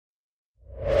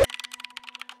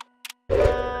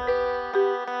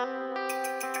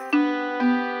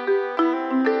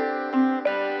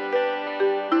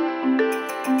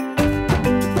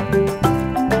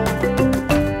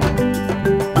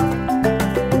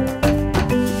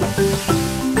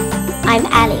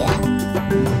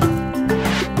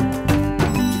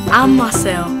I'm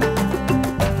Marcel.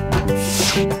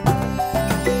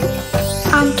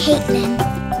 I'm Caitlin.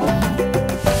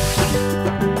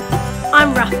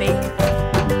 I'm Rafi.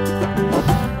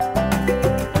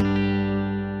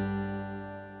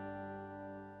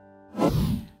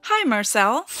 Hi,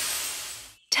 Marcel.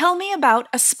 Tell me about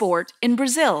a sport in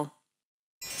Brazil.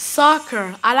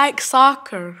 Soccer. I like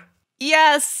soccer.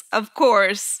 Yes, of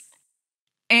course.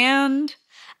 And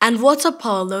water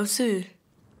polo too.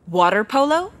 water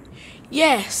polo?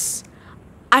 Yes,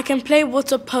 I can play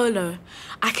water polo.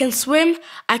 I can swim,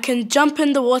 I can jump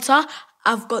in the water,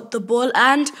 I've got the ball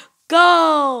and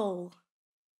goal!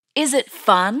 Is it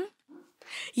fun?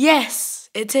 Yes,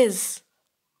 it is.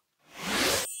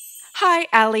 Hi,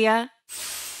 Alia.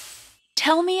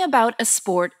 Tell me about a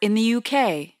sport in the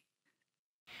UK.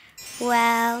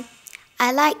 Well,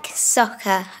 I like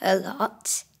soccer a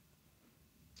lot.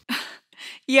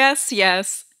 Yes.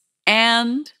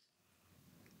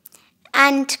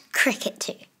 And cricket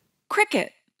too.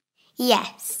 cricket.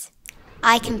 Yes,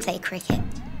 I can play cricket.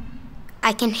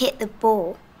 I can hit the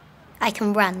ball. I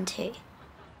can run too.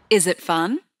 Is it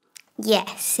fun?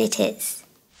 Yes, it is.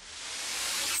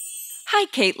 Hi,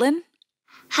 Caitlin.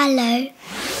 Hello.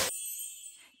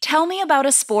 Tell me about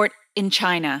a sport in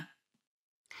China.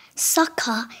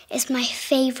 Soccer is my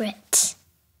favourite.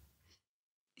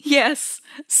 Yes,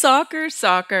 soccer.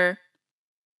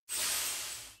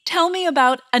 Tell me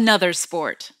about another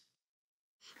sport.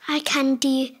 I can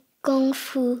do kung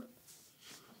fu.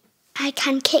 I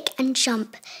can kick and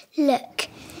jump. Look,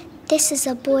 this is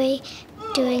a boy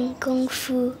doing kung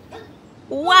fu.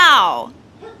 Wow,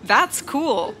 that's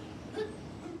cool.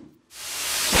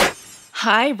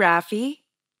 Hi, Rafi.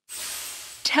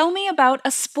 Tell me about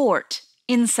a sport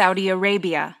in Saudi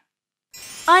Arabia.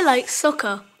 I like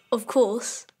soccer, of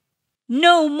course.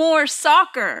 No more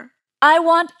soccer. I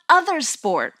want other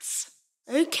sports.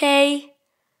 Okay.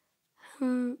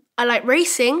 I like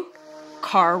racing.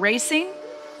 Car racing?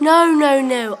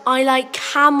 No. I like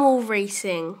camel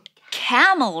racing.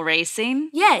 Camel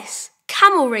racing? Yes,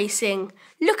 camel racing.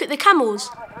 Look at the camels.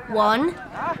 1,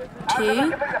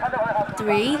 2,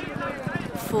 3,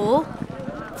 4,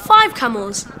 5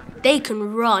 camels. They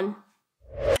can run.